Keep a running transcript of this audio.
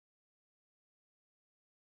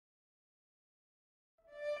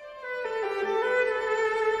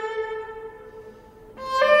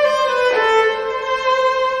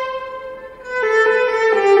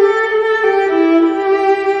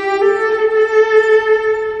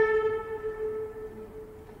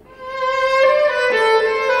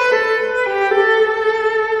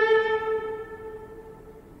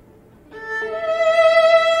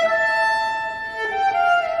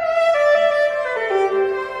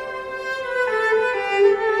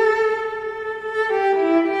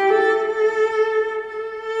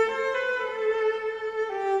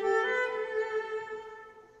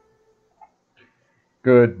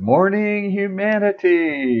Good morning,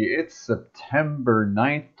 humanity. It's September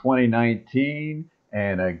 9th, 2019.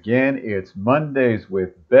 And again, it's Mondays with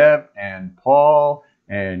Bev and Paul.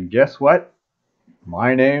 And guess what?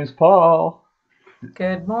 My name's Paul.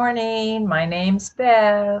 Good morning. My name's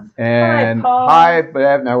Bev. Hi, And hi, Paul.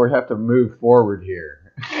 Bev. Now we have to move forward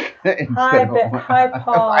here. Hi, Instead of Hi,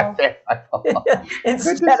 Paul. Hi, Paul. Good to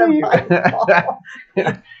Instead see of you. hi,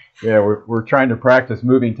 Paul. Yeah, we're trying to practice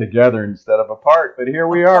moving together instead of apart. But here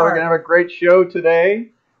we are. We're going to Apart. have a great show today.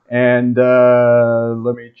 And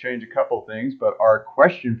let me change a couple things. But our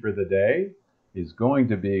question for the day is going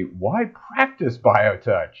to be, why practice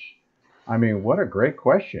BioTouch? I mean, what a great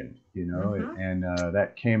question, hmm And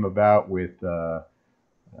that came about with,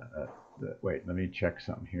 wait, let me check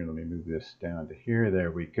something here. Let me move this down to here.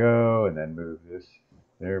 There we go. And then move this.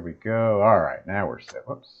 There we go. All right, now we're set.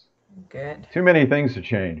 Whoops. Good. Too many things to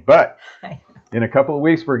change. But in a couple of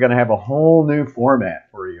weeks, we're going to have a whole new format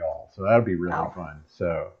for you all. So that'll be really Oh, fun.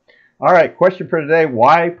 So, all right, question for today.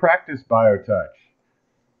 Why practice BioTouch?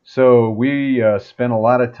 So we spent a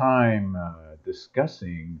lot of time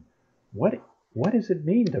discussing what what does it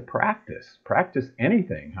mean to practice? Practice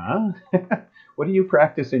anything, huh? What do you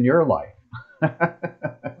practice in your life?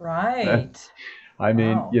 right. I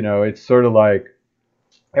mean, Oh, it's sort of like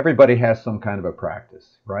everybody has some kind of a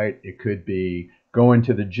practice, right? It could be going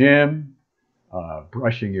to the gym,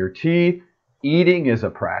 brushing your teeth. Eating is a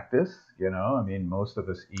practice. I mean, most of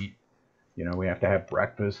us eat. We have to have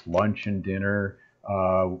breakfast, lunch, and dinner.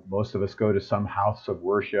 Most of us go to some house of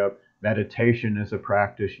worship. Meditation is a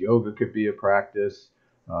practice. Yoga could be a practice.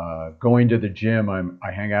 Going to the gym,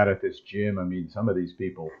 I hang out at this gym. I mean, some of these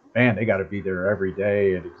people, man, they got to be there every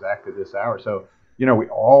day at exactly this hour. So, we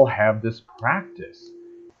all have this practice.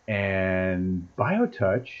 And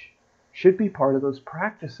BioTouch should be part of those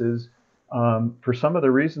practices for some of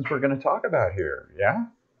the reasons we're going to talk about here. Yeah?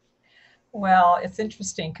 well, it's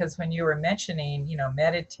interesting because when you were mentioning,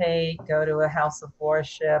 meditate, go to a house of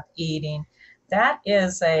worship, eating,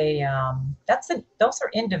 those are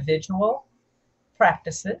individual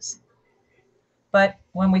practices. But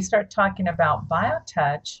when we start talking about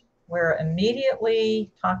biotouch, we're immediately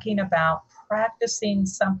talking about practicing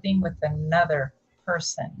something with another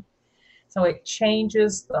person. So it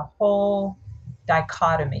changes the whole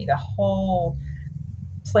dichotomy, the whole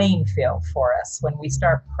playing field for us when we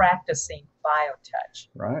start practicing biotouch.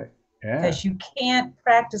 Right. Yeah. Because you can't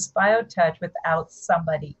practice biotouch without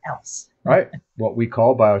somebody else. Right. What we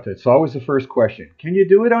call BioTouch. It's always the first question. Can you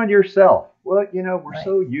do it on yourself? Well, we're Right,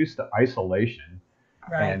 so used to isolation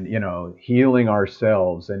right. and, healing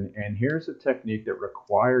ourselves. And here's a technique that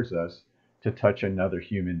requires us to touch another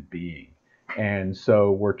human being. And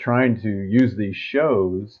so we're trying to use these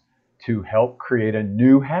shows to help create a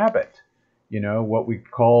new habit. What you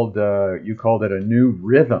called it a new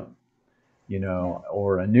rhythm, Yeah.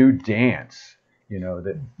 or a new dance,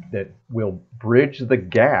 that will bridge the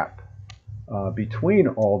gap between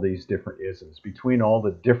all these different isms, between all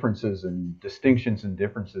the differences and distinctions and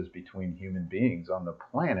differences between human beings on the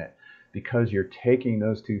planet, because you're taking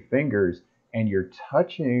those two fingers and you're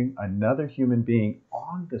touching another human being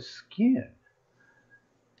on the skin.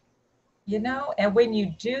 And when you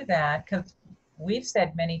do that, because we've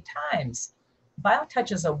said many times,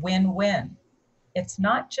 biotouch is a win-win. It's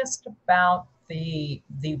not just about the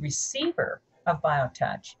receiver of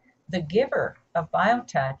biotouch, the giver of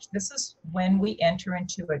biotouch. This is when we enter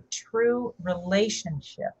into a true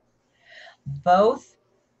relationship. Both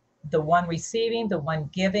the one receiving, the one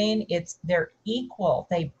giving, they're equal.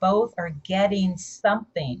 They both are getting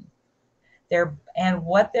something. And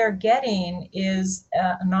what they're getting is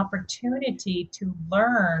an opportunity to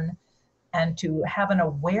learn and to have an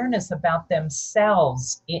awareness about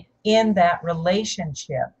themselves in that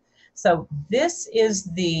relationship. So, this is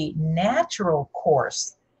the natural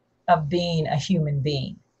course of being a human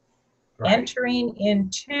being, Right. entering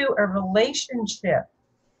into a relationship.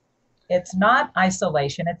 It's not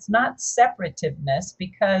isolation, it's not separativeness,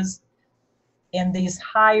 because in these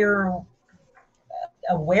higher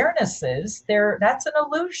awarenesses, that's an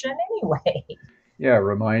illusion anyway. Yeah, it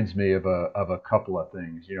reminds me of a couple of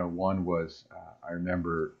things. One was I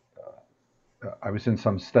remember I was in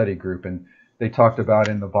some study group and they talked about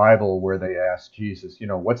in the Bible where they asked Jesus,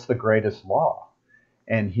 what's the greatest law?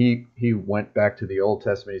 And he went back to the Old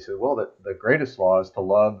Testament. He said, well, the greatest law is to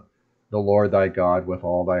love the Lord thy God with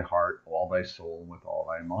all thy heart, all thy soul, with all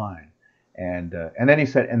thy mind. And then he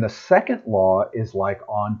said, and the second law is like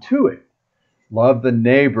unto it, love the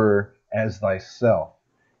neighbor as thyself.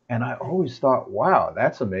 And I always thought, wow,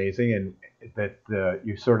 that's amazing, and that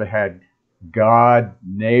you sort of had God,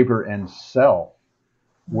 neighbor, and self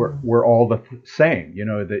Mm. we're all the same. You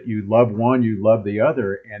know, that you love one, you love the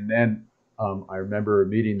other. And then I remember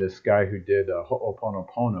meeting this guy who did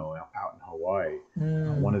Ho'oponopono out in Hawaii,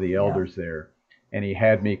 one Mm. of the Yeah. elders there, and he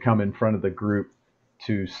had me come in front of the group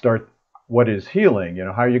to start what is healing. You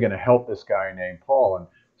know, how are you going to help this guy named Paul? And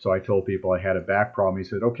so I told people I had a back problem. He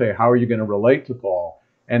said, okay, how are you going to relate to Paul?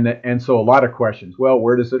 And so a lot of questions. Well,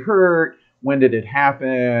 where does it hurt? When did it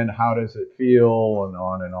happen? How does it feel? And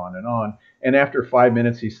on and on and on. And after 5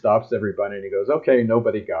 minutes, he stops everybody and he goes, okay,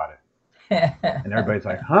 nobody got it. And everybody's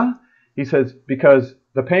like, huh? He says, because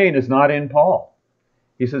the pain is not in Paul.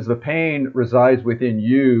 He says, the pain resides within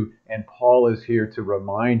you, and Paul is here to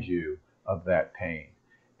remind you of that pain.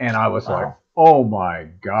 And I was like, Wow. oh my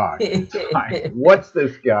gosh, it's like, what's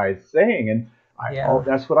this guy saying? And Yeah.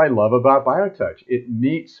 that's what I love about BioTouch. It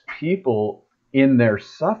meets people in their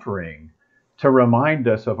suffering to remind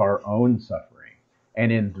us of our own suffering.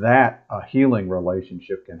 And in that, a healing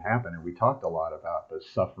relationship can happen. And we talked a lot about the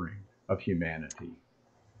suffering of humanity.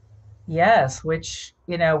 Yes, which,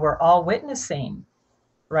 we're all witnessing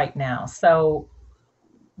right now. So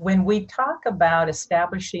when we talk about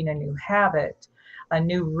establishing a new habit, a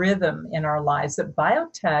new rhythm in our lives, that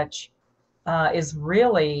BioTouch is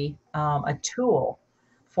really a tool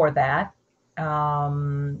for that.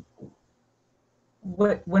 Um,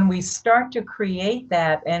 when we start to create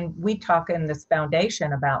that, and we talk in this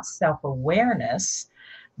foundation about self-awareness,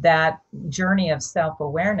 that journey of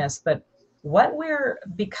self-awareness, but what we're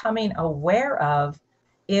becoming aware of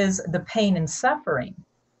is the pain and suffering.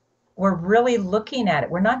 We're really looking at it.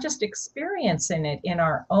 We're not just experiencing it in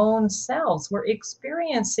our own selves, we're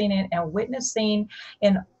experiencing it and witnessing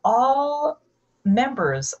in all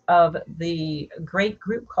members of the great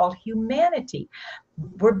group called humanity.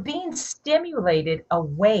 We're being stimulated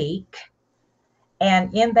awake,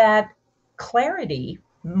 and in that clarity,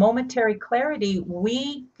 momentary clarity,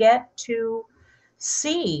 we get to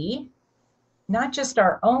see not just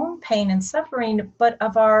our own pain and suffering, but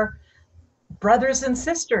of our brothers and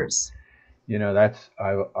sisters. You know,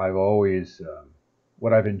 I've always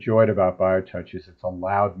what I've enjoyed about BioTouch is it's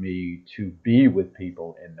allowed me to be with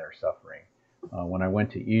people in their suffering. When I went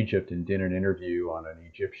to Egypt and did an interview on an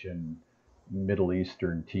Egyptian Middle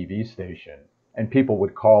Eastern TV station, and people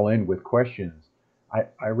would call in with questions,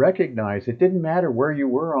 I recognized it didn't matter where you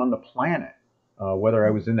were on the planet, whether I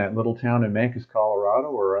was in that little town in Mancos, Colorado,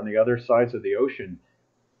 or on the other sides of the ocean.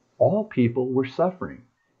 All people were suffering,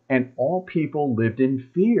 and all people lived in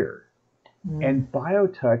fear. Mm. And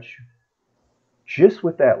BioTouch, just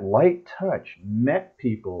with that light touch, met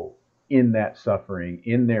people in that suffering,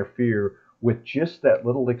 in their fear, with just that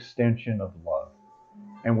little extension of love.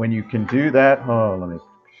 And when you can do that, oh, let me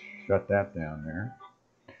shut that down there.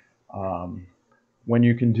 Um, when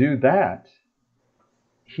you can do that,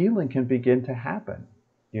 healing can begin to happen.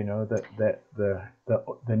 You know, that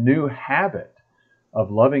the new habit of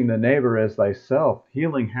loving the neighbor as thyself,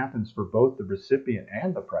 healing happens for both the recipient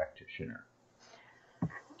and the practitioner.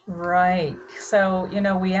 Right. So,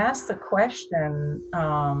 we asked the question,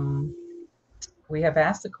 we have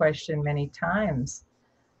asked the question many times,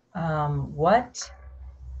 what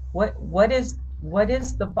is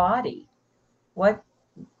the body? What,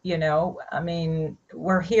 I mean,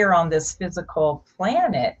 we're here on this physical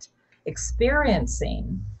planet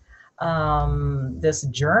experiencing this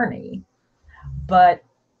journey, but,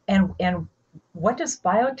 and what does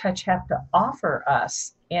BioTouch have to offer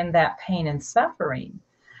us in that pain and suffering?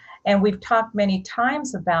 And we've talked many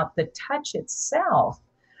times about the touch itself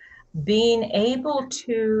being able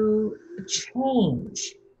to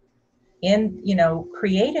change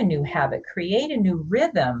create a new habit, create a new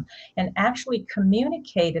rhythm, and actually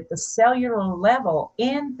communicate at the cellular level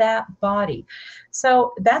in that body.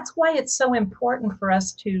 So that's why it's so important for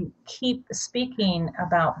us to keep speaking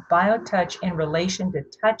about BioTouch in relation to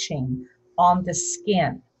touching on the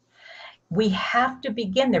skin. We have to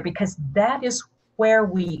begin there because that is where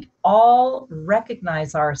we all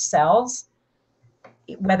recognize ourselves,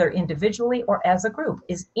 whether individually or as a group,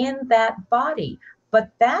 is in that body.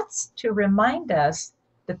 But that's to remind us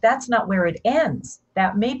that that's not where it ends.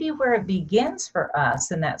 That may be where it begins for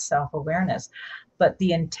us in that self awareness. But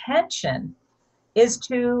the intention is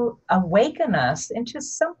to awaken us into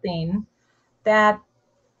something that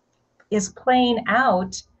is playing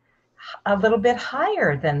out a little bit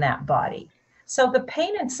higher than that body. So the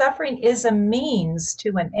pain and suffering is a means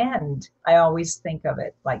to an end. I always think of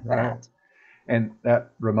it like Right. that. And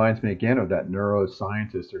that reminds me again of that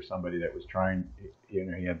neuroscientist or somebody that was trying, you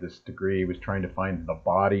know, he had this degree, he was trying to find the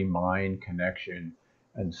body mind connection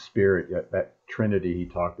and spirit, that trinity he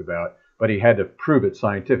talked about, but he had to prove it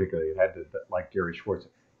scientifically. It had to, like Gary Schwartz,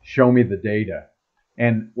 show me the data.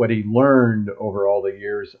 And what he learned over all the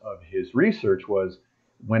years of his research was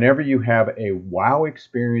whenever you have a wow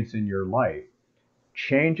experience in your life,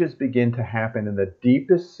 changes begin to happen in the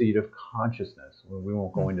deepest seat of consciousness. Well, we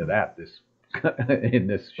won't go into Mhm. that this in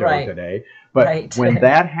this show Right, today, but right. when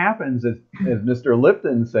that happens, as Mr.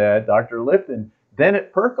 Lipton said, Dr. Lipton, then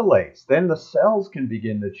it percolates. Then the cells can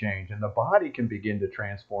begin to change and the body can begin to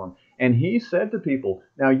transform. And he said to people,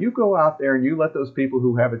 now you go out there and you let those people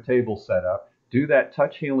who have a table set up do that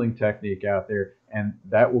touch healing technique out there, and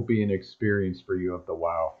that will be an experience for you of the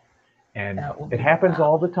wow. And That will it be the happens wow.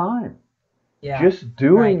 all the time. Yeah, Just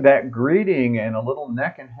doing right. that greeting and a little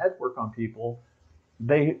neck and head work on people,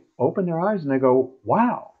 they open their eyes and they go,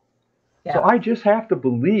 wow. So Yeah. I just have to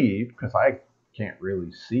believe, because I can't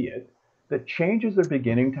really see it, that changes are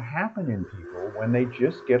beginning to happen in people when they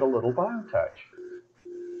just get a little biotouch.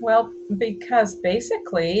 Well, because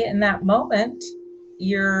basically in that moment,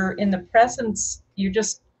 you're in the presence, you're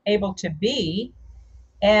just able to be,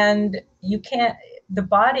 and you can't, the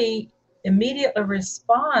body immediately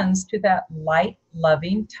responds to that light,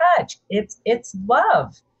 loving touch. It's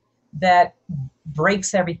love that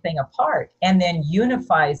breaks everything apart and then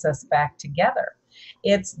unifies us back together.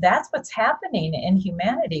 That's what's happening in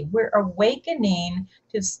humanity. We're awakening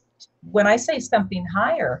to, when I say something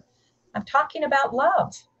higher, I'm talking about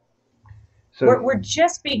love. So, We're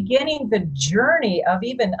just beginning the journey of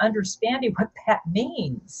even understanding what that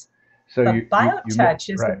means. so But you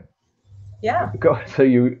biotouch is right. the, yeah, So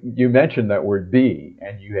you mentioned that word be,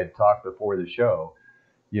 and you had talked before the show.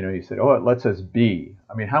 You know, you said, "Oh, it lets us be."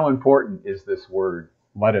 I mean, how important is this word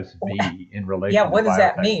 "let us be" in yeah, relation to what does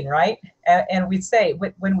that biotouch? mean, right? And we say,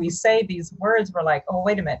 when we say these words, we're like, oh,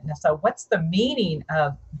 wait a minute. So what's the meaning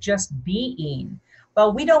of just being?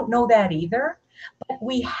 Well, we don't know that either, but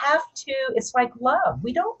we have to, it's like love.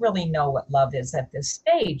 We don't really know what love is at this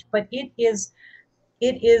stage, but it is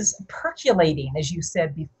percolating, as you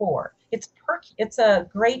said before. It's a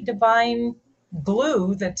great divine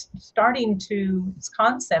glue that's starting to, its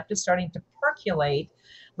concept is starting to percolate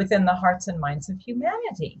within the hearts and minds of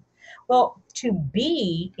humanity. Well, to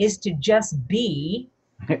be is to just be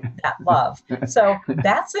that love. So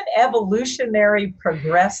that's an evolutionary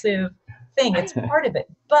progressive thing. It's part of it.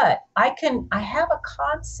 But I have a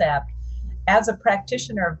concept as a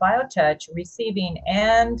practitioner of biotouch, receiving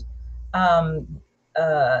and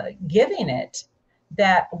giving it,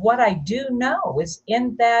 that what I do know is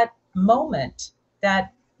in that moment,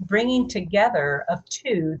 that bringing together of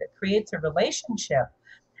two that creates a relationship,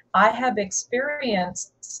 I have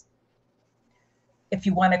experienced, if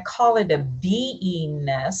you want to call it a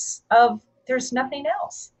beingness of, there's nothing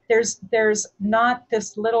else. There's not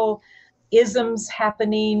this little isms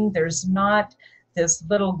happening. There's not this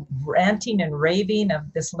little ranting and raving of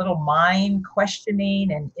this little mind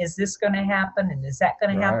questioning, and is this going to happen and is that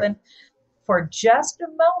going to Right, happen? For just a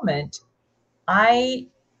moment, I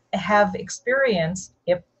have experienced,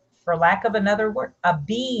 if for lack of another word, a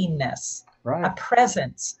beingness, a right.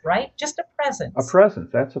 presence, right? Just a A presence. presence,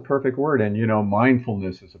 that's a perfect word. And, you know,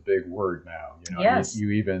 mindfulness is a big word now. You know, Yes.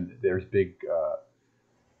 you even, there's big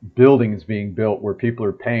buildings being built where people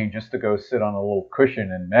are paying just to go sit on a little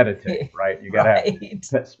cushion and meditate, right? You got Right.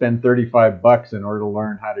 to spend $35 in order to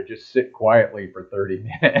learn how to just sit quietly for 30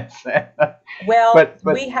 minutes. Well, but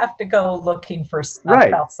we have to go looking for stuff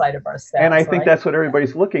right. outside of And I ourselves, think right? that's what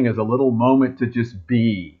everybody's looking is a little moment to just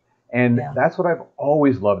be. And Yeah. that's what I've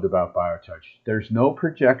always loved about BioTouch. There's no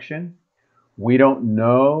projection. We don't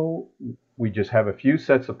know. We just have a few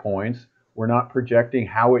sets of points. We're not projecting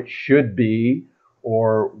how it should be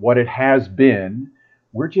or what it has been.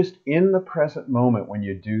 We're just in the present moment when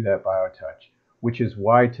you do that BioTouch, which is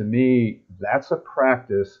why, to me, that's a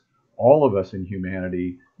practice all of us in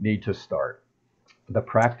humanity need to start. The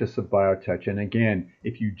practice of BioTouch. And again,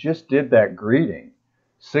 if you just did that greeting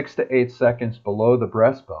 6 to 8 seconds below the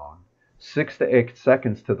breastbone, 6 to 8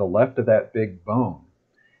 seconds to the left of that big bone,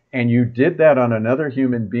 and you did that on another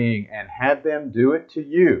human being and had them do it to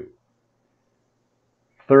you,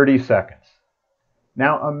 30 seconds.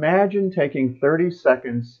 Now imagine taking 30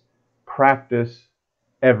 seconds practice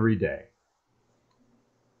every day.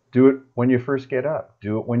 Do it when you first get up.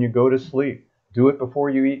 Do it when you go to sleep. Do it before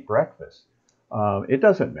you eat breakfast. It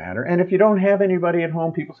doesn't matter. And if you don't have anybody at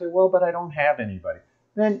home, people say, well, but I don't have anybody.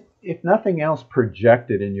 Then, if nothing else,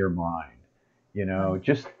 project it in your mind. You know, Right.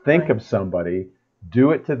 just think Right. of somebody,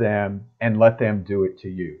 do it to them, and let them do it to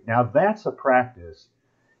you. Now, that's a practice.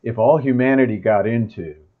 If all humanity got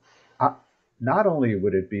into, uh, not only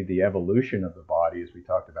would it be the evolution of the body, as we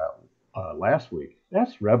talked about last week,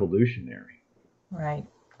 that's revolutionary. Right.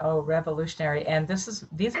 Oh, revolutionary. And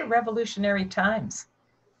these are revolutionary times.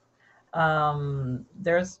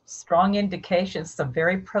 There's strong indications. It's a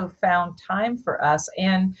very profound time for us,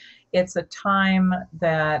 and it's a time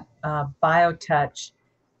that BioTouch,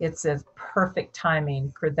 it's a perfect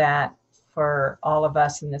timing for that, for all of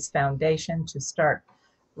us in this foundation to start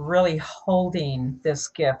really holding this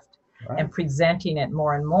gift Right. and presenting it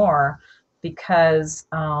more and more, because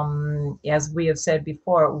as we have said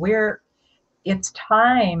before, it's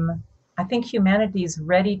time. I think humanity is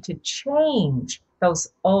ready to change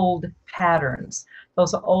those old patterns,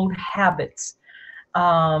 those old habits,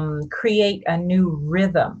 create a new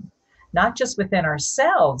rhythm, not just within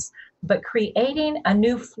ourselves, but creating a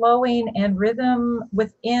new flowing and rhythm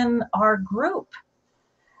within our group.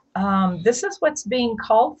 This is what's being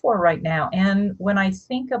called for right now. And when I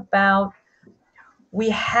think about, we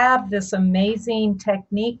have this amazing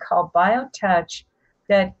technique called BioTouch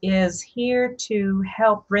that is here to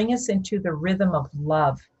help bring us into the rhythm of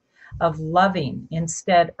love, of loving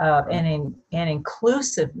instead of, Right. and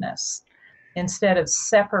inclusiveness instead of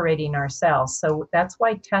separating ourselves. So that's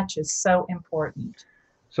why touch is so important.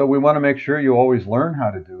 So we want to make sure you always learn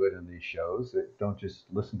how to do it in these shows. That don't just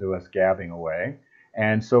listen to us gabbing away.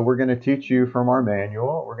 And so we're going to teach you from our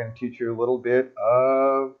manual. We're going to teach you a little bit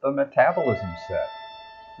of the metabolism set.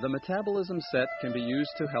 The metabolism set can be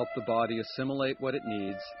used to help the body assimilate what it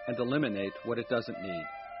needs and eliminate what it doesn't need.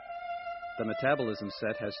 The metabolism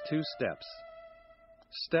set has 2 steps.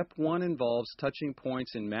 Step 1 involves touching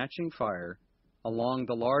points in matching fire along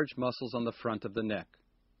the large muscles on the front of the neck.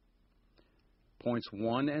 Points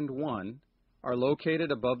 1 and 1 are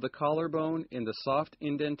located above the collarbone in the soft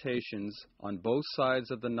indentations on both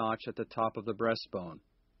sides of the notch at the top of the breastbone.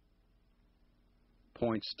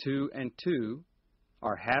 Points 2 and 2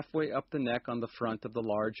 are halfway up the neck on the front of the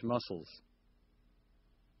large muscles.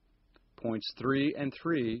 Points 3 and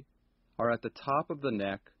 3 are at the top of the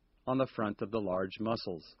neck on the front of the large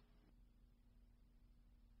muscles.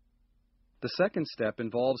 The second step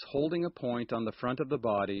involves holding a point on the front of the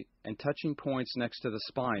body and touching points next to the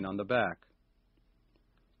spine on the back.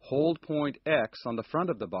 Hold point X on the front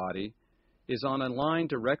of the body is on a line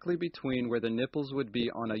directly between where the nipples would be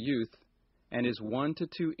on a youth and is 1 to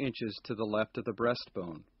 2 inches to the left of the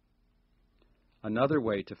breastbone. Another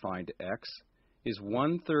way to find X is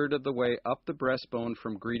 1/3 of the way up the breastbone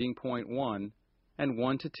from greeting point 1 and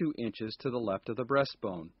 1 to 2 inches to the left of the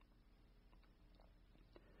breastbone.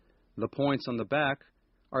 The points on the back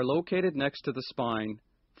are located next to the spine,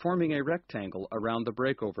 forming a rectangle around the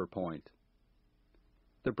breakover point.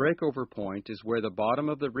 The breakover point is where the bottom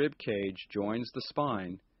of the rib cage joins the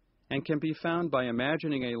spine and can be found by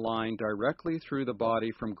imagining a line directly through the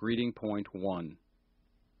body from greeting point 1.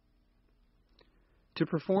 To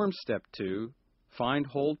perform step 2, find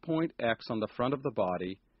hold point X on the front of the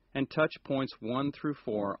body and touch points 1 through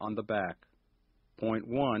 4 on the back. Point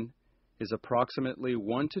 1 is approximately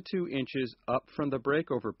 1 to 2 inches up from the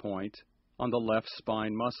breakover point on the left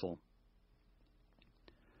spine muscle.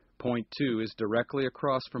 Point 2 is directly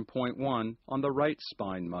across from point 1 on the right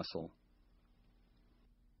spine muscle.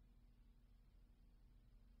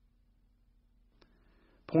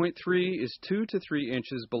 Point 3 is 2 to 3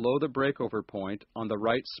 inches below the breakover point on the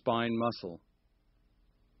right spine muscle.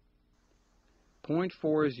 Point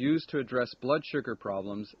 4 is used to address blood sugar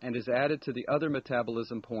problems and is added to the other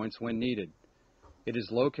metabolism points when needed. It is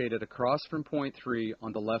located across from point 3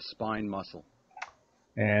 on the left spine muscle.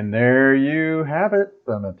 And there you have it,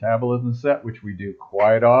 the metabolism set, which we do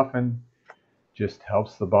quite often. Just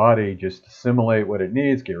helps the body just assimilate what it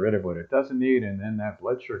needs, get rid of what it doesn't need, and then that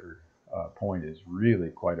blood sugar point is really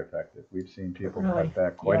quite effective. We've seen people cut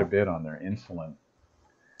back quite a bit on their insulin.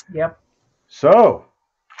 Yep. So,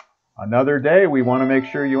 another day, we want to make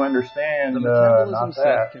sure you understand, not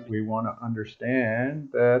that, we want to understand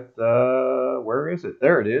that, where is it?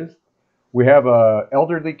 There it is. We have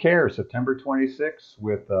Elderly Care, September 26th,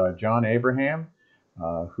 with John Abraham,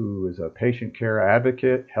 who is a patient care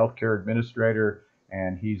advocate, healthcare administrator,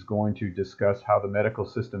 and he's going to discuss how the medical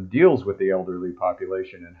system deals with the elderly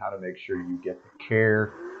population and how to make sure you get the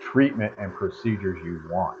care, treatment, and procedures you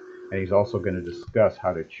want. And he's also going to discuss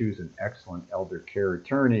how to choose an excellent elder care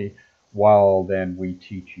attorney, while then we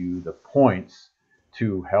teach you the points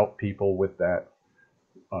to help people with that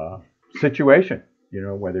situation. You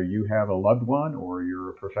know, whether you have a loved one or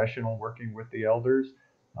you're a professional working with the elders,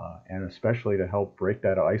 and especially to help break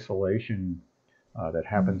that isolation that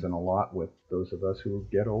happens in a lot with those of us who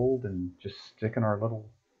get old and just stick in our little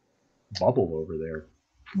bubble over there.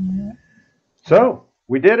 Yeah. So,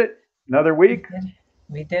 we did it. Another week.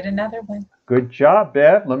 We did another one. Good job,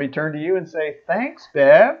 Bev. Let me turn to you and say thanks,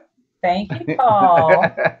 Bev. Thank you, Paul.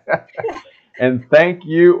 And thank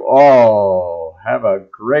you all. have a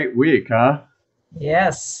great week, huh?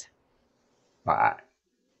 Yes. Bye.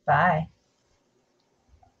 Bye.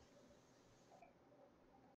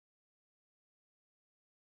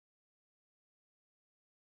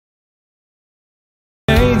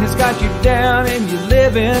 Has got you down and you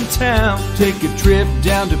live in town. Take a trip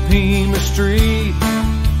down to Pima Street.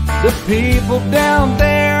 The people down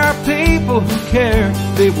there are people who care.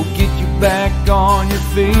 They will get you back on your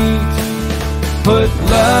feet. Put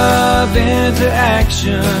love into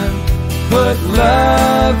action. Put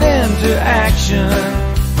love into action.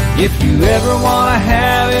 If you ever want to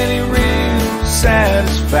have any real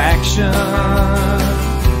satisfaction,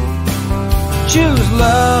 choose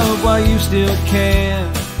love while you still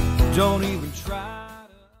can. Don't even